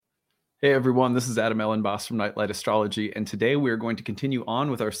Hey everyone, this is Adam Ellenboss from Nightlight Astrology, and today we are going to continue on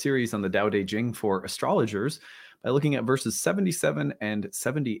with our series on the Tao Te Ching for astrologers by looking at verses 77 and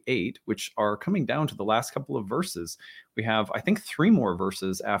 78, which are coming down to the last couple of verses. We have, I think, 3 more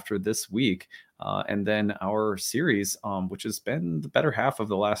verses after this week, and then our series, which has been the better half of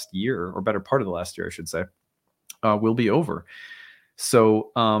the last year, or better part of the last year, I should say, will be over.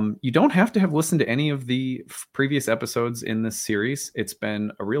 So you don't have to have listened to any of the previous episodes in this series. It's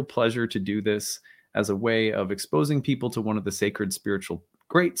been a real pleasure to do this as a way of exposing people to one of the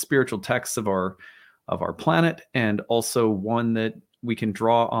great spiritual texts of our planet, and also one that we can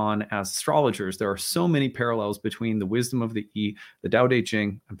draw on as astrologers. There are so many parallels between the wisdom of the Tao Te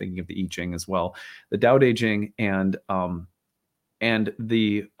Ching. I'm thinking of the I Ching as well, the Tao Te Ching, and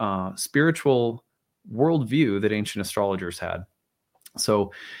the spiritual worldview that ancient astrologers had.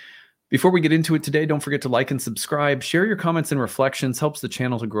 So before we get into it today, don't forget to like and subscribe. Share your comments and reflections. Helps the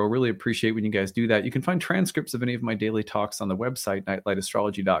channel to grow. Really appreciate when you guys do that. You can find transcripts of any of my daily talks on the website,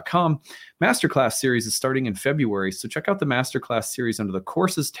 nightlightastrology.com. Masterclass series is starting in February, so check out the Masterclass series under the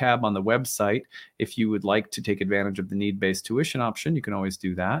Courses tab on the website. If you would like to take advantage of the need-based tuition option, you can always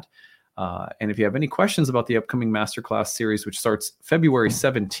do that. And if you have any questions about the upcoming Masterclass series, which starts February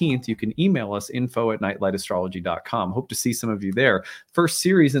 17th, you can email us info@nightlightastrology.com. Hope to see some of you there. First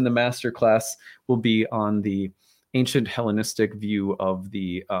series in the Masterclass will be on the ancient Hellenistic view of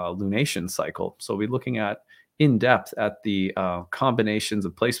the lunation cycle. So we'll be looking at in depth at the combinations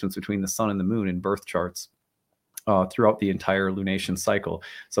of placements between the sun and the moon in birth charts throughout the entire lunation cycle.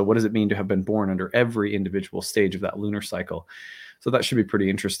 So what does it mean to have been born under every individual stage of that lunar cycle? So that should be pretty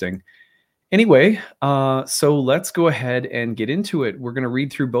interesting. Anyway, so let's go ahead and get into it. We're going to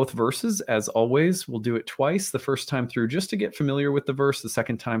read through both verses. As always, we'll do it twice. The first time through just to get familiar with the verse, the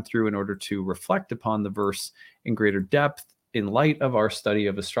second time through in order to reflect upon the verse in greater depth in light of our study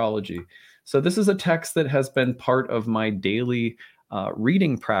of astrology. So this is a text that has been part of my daily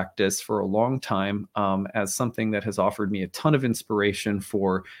reading practice for a long time, as something that has offered me a ton of inspiration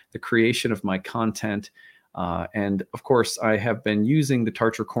for the creation of my content. And of course, I have been using the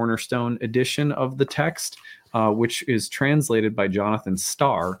Tarcher Cornerstone edition of the text, which is translated by Jonathan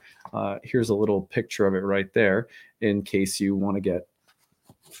Starr. Here's a little picture of it right there, in case you want to get,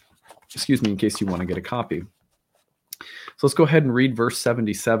 in case you want to get a copy. So let's go ahead and read verse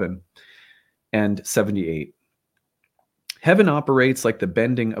 77 and 78. Heaven operates like the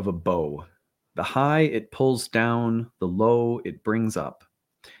bending of a bow. The high it pulls down, the low it brings up.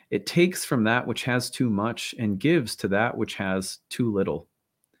 It takes from that which has too much and gives to that which has too little.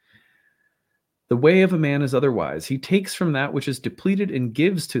 The way of a man is otherwise. He takes from that which is depleted and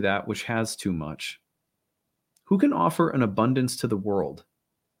gives to that which has too much. Who can offer an abundance to the world?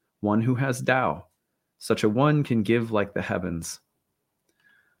 One who has Tao. Such a one can give like the heavens.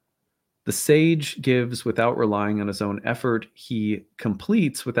 The sage gives without relying on his own effort. He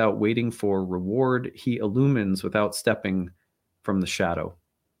completes without waiting for reward. He illumines without stepping from the shadow.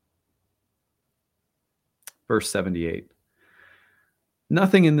 Verse 78.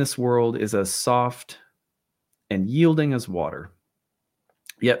 Nothing in this world is as soft and yielding as water.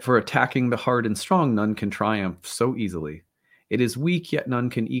 Yet for attacking the hard and strong, none can triumph so easily. It is weak, yet none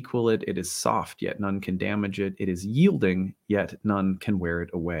can equal it. It is soft, yet none can damage it. It is yielding, yet none can wear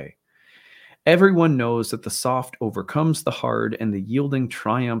it away. Everyone knows that the soft overcomes the hard, and the yielding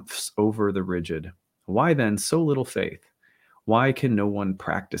triumphs over the rigid. Why then so little faith? Why can no one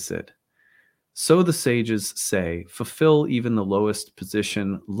practice it? So the sages say, fulfill even the lowest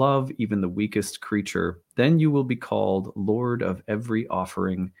position, love even the weakest creature. Then you will be called Lord of every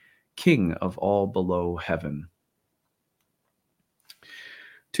offering, King of all below heaven.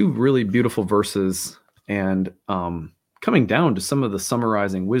 2 really beautiful verses, and coming down to some of the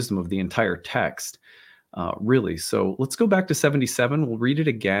summarizing wisdom of the entire text, really. So let's go back to 77. We'll read it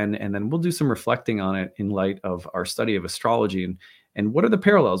again, and then we'll do some reflecting on it in light of our study of astrology, and what are the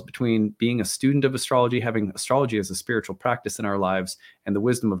parallels between being a student of astrology, having astrology as a spiritual practice in our lives, and the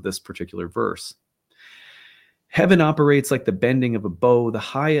wisdom of this particular verse. Heaven operates like the bending of a bow. The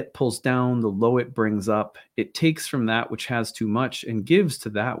high it pulls down, the low it brings up. It takes from that which has too much and gives to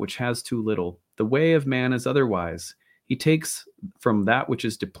that which has too little. The way of man is otherwise. He takes from that which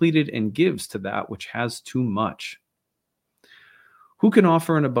is depleted and gives to that which has too much. Who can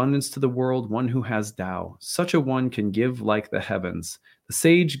offer an abundance to the world? One who has Tao. Such a one can give like the heavens. The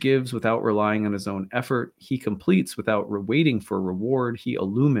sage gives without relying on his own effort. He completes without waiting for reward. He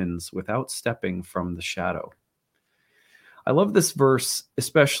illumines without stepping from the shadow. I love this verse,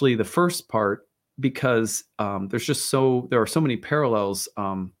 especially the first part, because there are so many parallels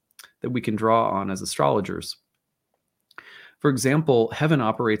that we can draw on as astrologers. For example, heaven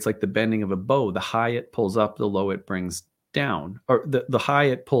operates like the bending of a bow. The high it pulls up, the low it brings down, or the high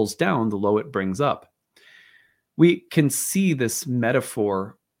it pulls down, the low it brings up. We can see this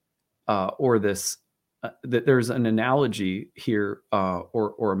metaphor or this that there's an analogy here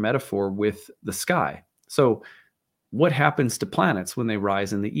or a metaphor with the sky. So what happens to planets when they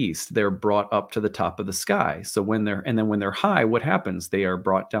rise in the east? They're brought up to the top of the sky. So when they're high, what happens? They are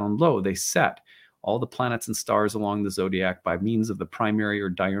brought down low. They set. All the planets and stars along the zodiac by means of the primary or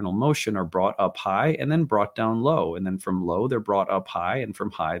diurnal motion are brought up high and then brought down low. And then from low, they're brought up high, and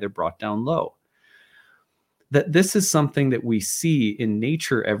from high, they're brought down low. That this is something that we see in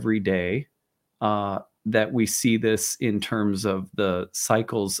nature every day, that we see this in terms of the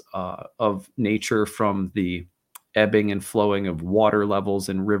cycles of nature, from the ebbing and flowing of water levels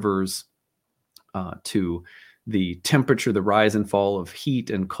in rivers to the temperature, the rise and fall of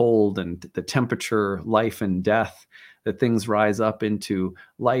heat and cold, and the temperature, life and death, that things rise up into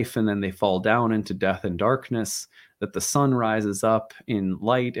life and then they fall down into death and darkness, that the sun rises up in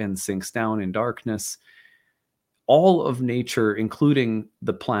light and sinks down in darkness. All of nature, including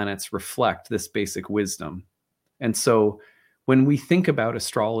the planets, reflect this basic wisdom. And so when we think about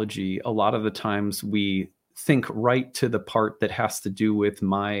astrology, a lot of the times we think right to the part that has to do with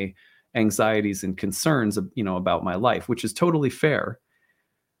my anxieties and concerns, about my life, which is totally fair.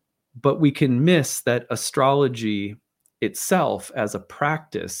 But we can miss that astrology itself as a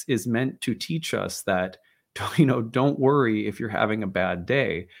practice is meant to teach us that, don't worry if you're having a bad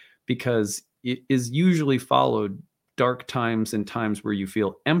day, because it is usually followed. Dark times and times where you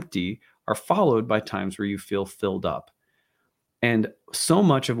feel empty are followed by times where you feel filled up. And so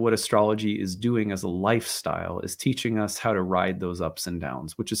much of what astrology is doing as a lifestyle is teaching us how to ride those ups and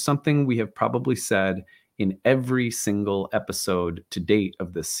downs, which is something we have probably said in every single episode to date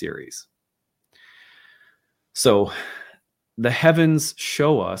of this series. So the heavens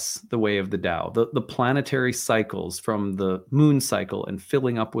show us the way of the Tao, the planetary cycles from the moon cycle and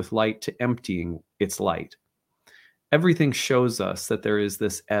filling up with light to emptying its light. Everything shows us that there is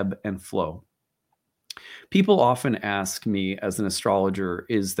this ebb and flow. People often ask me as an astrologer,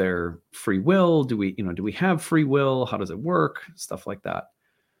 is there free will? Do we have free will? How does it work? Stuff like that.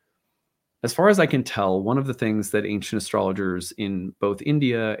 As far as I can tell, one of the things that ancient astrologers in both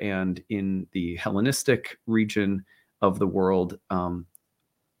India and in the Hellenistic region of the world,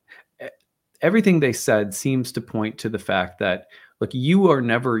 everything they said seems to point to the fact that, look, your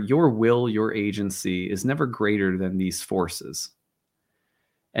will, your agency is never greater than these forces.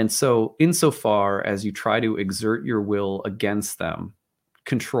 And so insofar as you try to exert your will against them,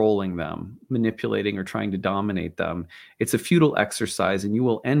 controlling them, manipulating or trying to dominate them, it's a futile exercise, and you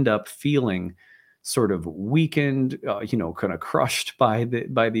will end up feeling sort of weakened, kind of crushed by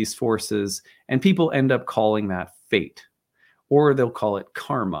these forces. And people end up calling that fate, or they'll call it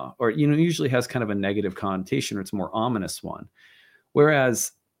karma, or, usually has kind of a negative connotation, or it's a more ominous one.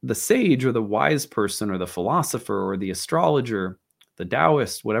 Whereas the sage or the wise person or the philosopher or the astrologer, the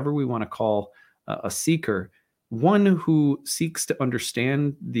Taoist, whatever we want to call a seeker, one who seeks to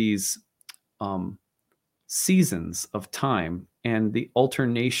understand these seasons of time and the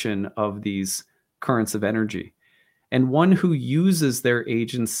alternation of these currents of energy, and one who uses their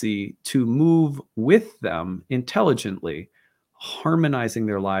agency to move with them intelligently, harmonizing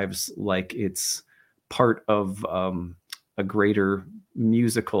their lives like it's part of a greater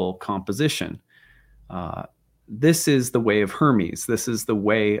musical composition. This is the way of Hermes. This is the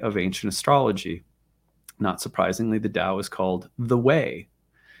way of ancient astrology. Not surprisingly, the Tao is called the way.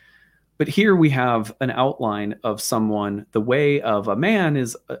 But here we have an outline of someone. The way of man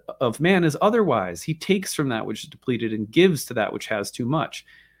is otherwise. He takes from that which is depleted and gives to that which has too much.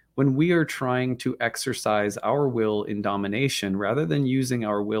 When we are trying to exercise our will in domination, rather than using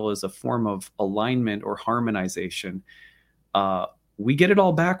our will as a form of alignment or harmonization, we get it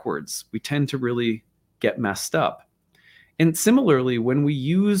all backwards. We tend to really get messed up. And similarly, when we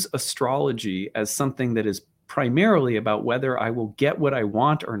use astrology as something that is primarily about whether I will get what I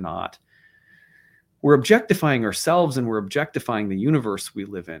want or not, we're objectifying ourselves and we're objectifying the universe we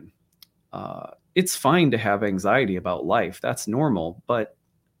live in. It's fine to have anxiety about life. That's normal. But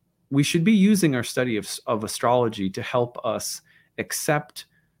we should be using our study of astrology to help us accept,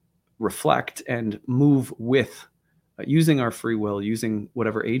 reflect, and move with, using our free will, using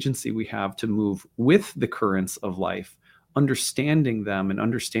whatever agency we have to move with the currents of life, understanding them and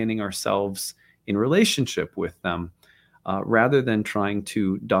understanding ourselves in relationship with them, rather than trying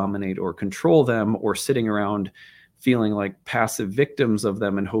to dominate or control them, or sitting around feeling like passive victims of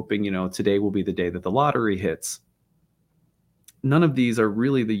them and hoping, today will be the day that the lottery hits. None of these are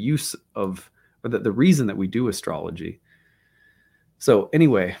really the use of, or the reason that we do astrology. So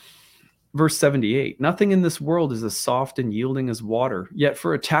anyway, verse 78, nothing in this world is as soft and yielding as water, yet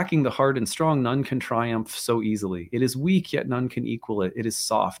for attacking the hard and strong, none can triumph so easily. It is weak, yet none can equal it. It is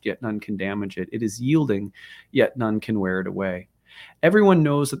soft, yet none can damage it. It is yielding, yet none can wear it away. Everyone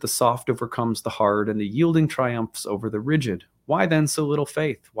knows that the soft overcomes the hard, and the yielding triumphs over the rigid. Why then so little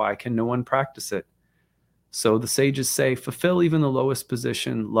faith? Why can no one practice it? So the sages say, fulfill even the lowest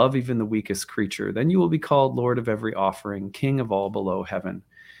position, love even the weakest creature. Then you will be called Lord of every offering, King of all below heaven.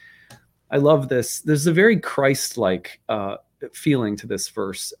 I love this. There's a very Christ-like feeling to this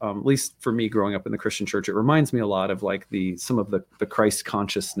verse, at least for me growing up in the Christian church. It reminds me a lot of like some of the Christ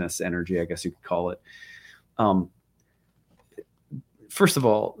consciousness energy, I guess you could call it. First of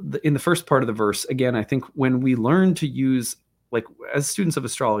all, in the first part of the verse, again, I think when we learn to use, like as students of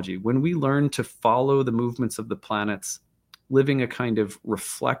astrology, when we learn to follow the movements of the planets, living a kind of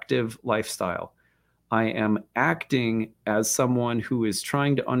reflective lifestyle, I am acting as someone who is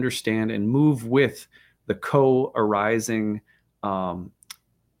trying to understand and move with the co-arising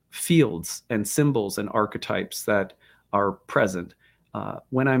fields and symbols and archetypes that are present.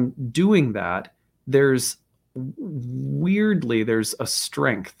 When I'm doing that, there's a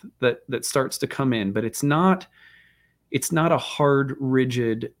strength that starts to come in, but it's not a hard,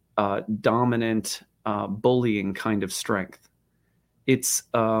 rigid, dominant, bullying kind of strength. It's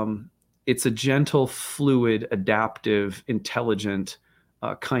a gentle, fluid, adaptive, intelligent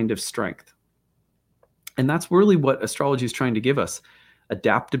kind of strength. And that's really what astrology is trying to give us: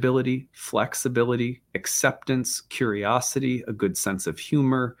 adaptability, flexibility, acceptance, curiosity, a good sense of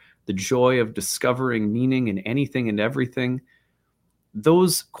humor, the joy of discovering meaning in anything and everything.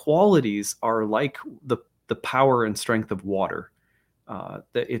 Those qualities are like the power and strength of water.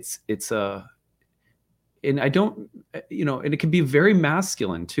 And I don't, and it can be very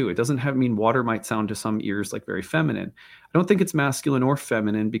masculine too. It doesn't mean water might sound to some ears like very feminine. I don't think it's masculine or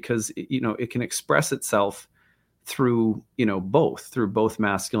feminine because, it can express itself through both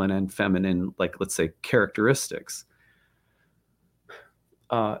masculine and feminine, like let's say characteristics.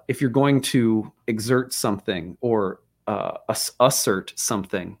 If you're going to exert something or assert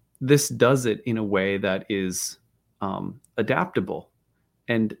something, this does it in a way that is adaptable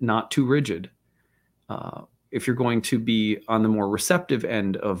and not too rigid. If you're going to be on the more receptive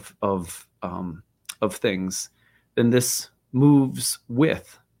end of things, then this moves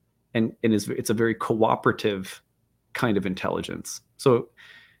with, and it's a very cooperative kind of intelligence. So,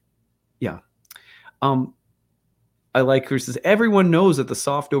 yeah. I like who says, everyone knows that the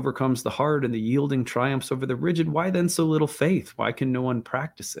soft overcomes the hard and the yielding triumphs over the rigid. Why then so little faith? Why can no one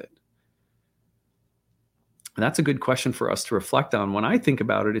practice it? And that's a good question for us to reflect on. When I think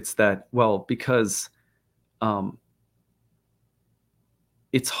about it, it's that, well, because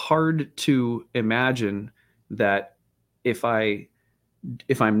it's hard to imagine that if I'm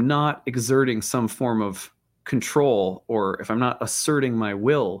not exerting some form of control, or if I'm not asserting my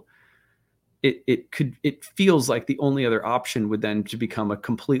will, it feels like the only other option would then to become a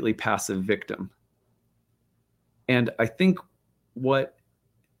completely passive victim. And I think what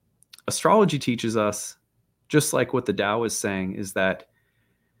astrology teaches us, just like what the Tao is saying, is that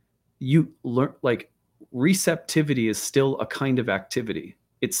you learn, like, receptivity is still a kind of activity.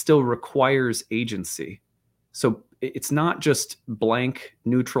 It still requires agency. So it's not just blank,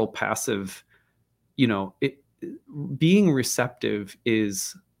 neutral, passive. Being receptive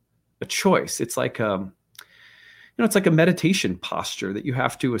is a choice. It's like it's like a meditation posture that you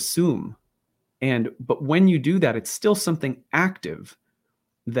have to assume. But when you do that, it's still something active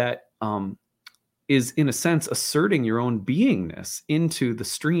that is, in a sense, asserting your own beingness into the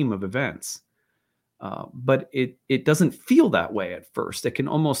stream of events. But it doesn't feel that way at first. It can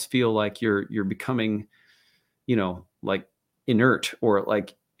almost feel like you're becoming, like inert, or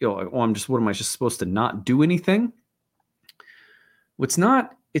like, what am I just supposed to not do anything? It's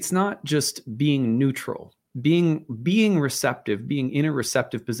not just being neutral, being receptive, being in a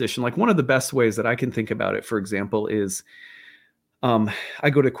receptive position. Like, one of the best ways that I can think about it, for example, is I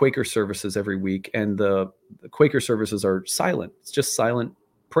go to Quaker services every week, and the Quaker services are silent. It's just silent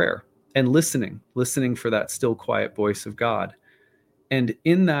prayer and listening for that still, quiet voice of God. And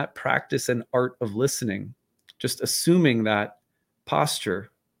in that practice and art of listening, just assuming that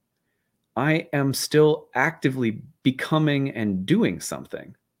posture, I am still actively becoming and doing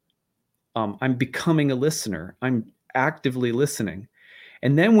something. I'm becoming a listener. I'm actively listening.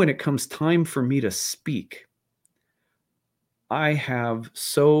 And then when it comes time for me to speak, I have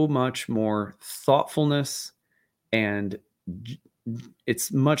so much more thoughtfulness, and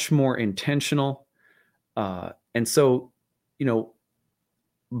it's much more intentional. And so,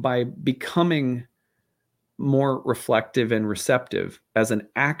 by becoming more reflective and receptive as an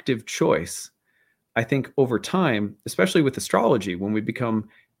active choice, I think over time, especially with astrology, when we become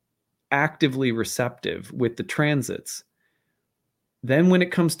actively receptive with the transits, then when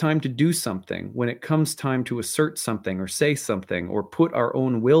it comes time to do something, when it comes time to assert something or say something or put our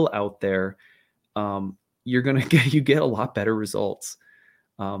own will out there, you're going to get a lot better results.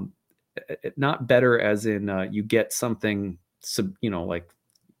 Not better as in you get something, like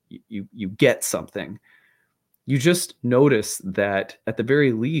you get something. You just notice that at the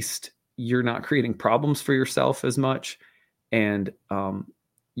very least, you're not creating problems for yourself as much. And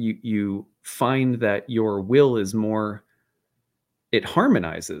you find that your will is more, it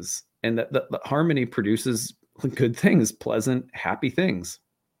harmonizes, and that the harmony produces good things, pleasant, happy things.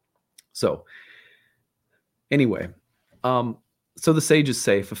 So anyway, so the sages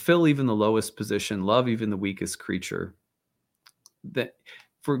say, fulfill even the lowest position, love even the weakest creature. That,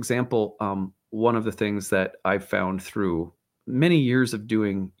 for example, one of the things that I've found through many years of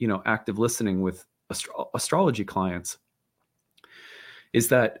doing, active listening with astrology clients is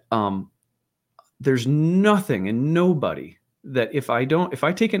that there's nothing and nobody that if I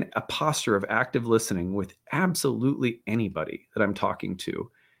take a posture of active listening with absolutely anybody that I'm talking to,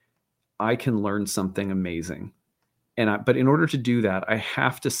 I can learn something amazing. But in order to do that, I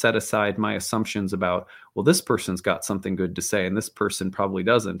have to set aside my assumptions about, well, this person's got something good to say and this person probably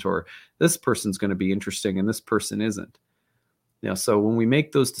doesn't, or this person's going to be interesting and this person isn't. So when we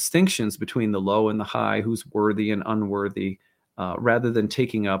make those distinctions between the low and the high, who's worthy and unworthy, rather than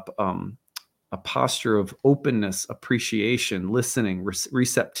taking up a posture of openness, appreciation, listening,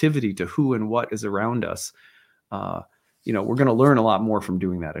 receptivity to who and what is around us, we're going to learn a lot more from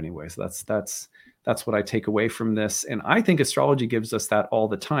doing that anyway. So that's what I take away from this. And I think astrology gives us that all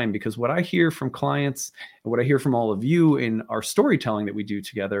the time, because what I hear from clients and what I hear from all of you in our storytelling that we do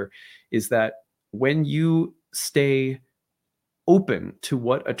together is that when you stay open to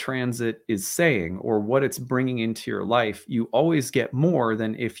what a transit is saying or what it's bringing into your life, you always get more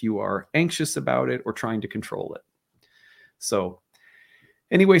than if you are anxious about it or trying to control it. So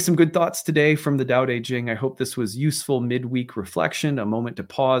anyway, some good thoughts today from the Tao Te Ching. I hope this was useful midweek reflection, a moment to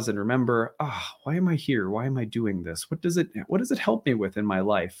pause and remember, why am I here? Why am I doing this? What does it help me with in my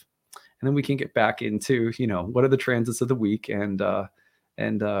life? And then we can get back into, what are the transits of the week and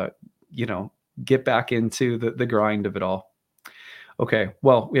get back into the grind of it all. Okay,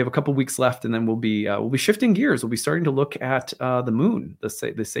 well, we have a couple weeks left, and then we'll be shifting gears. We'll be starting to look at the moon, the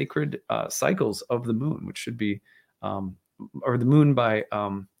sacred cycles of the moon, which should be or the moon by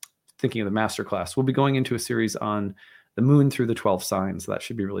thinking of the masterclass. We'll be going into a series on the moon through the 12 signs. That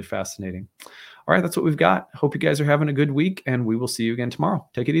should be really fascinating. All right, that's what we've got. Hope you guys are having a good week, and we will see you again tomorrow.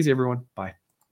 Take it easy, everyone. Bye.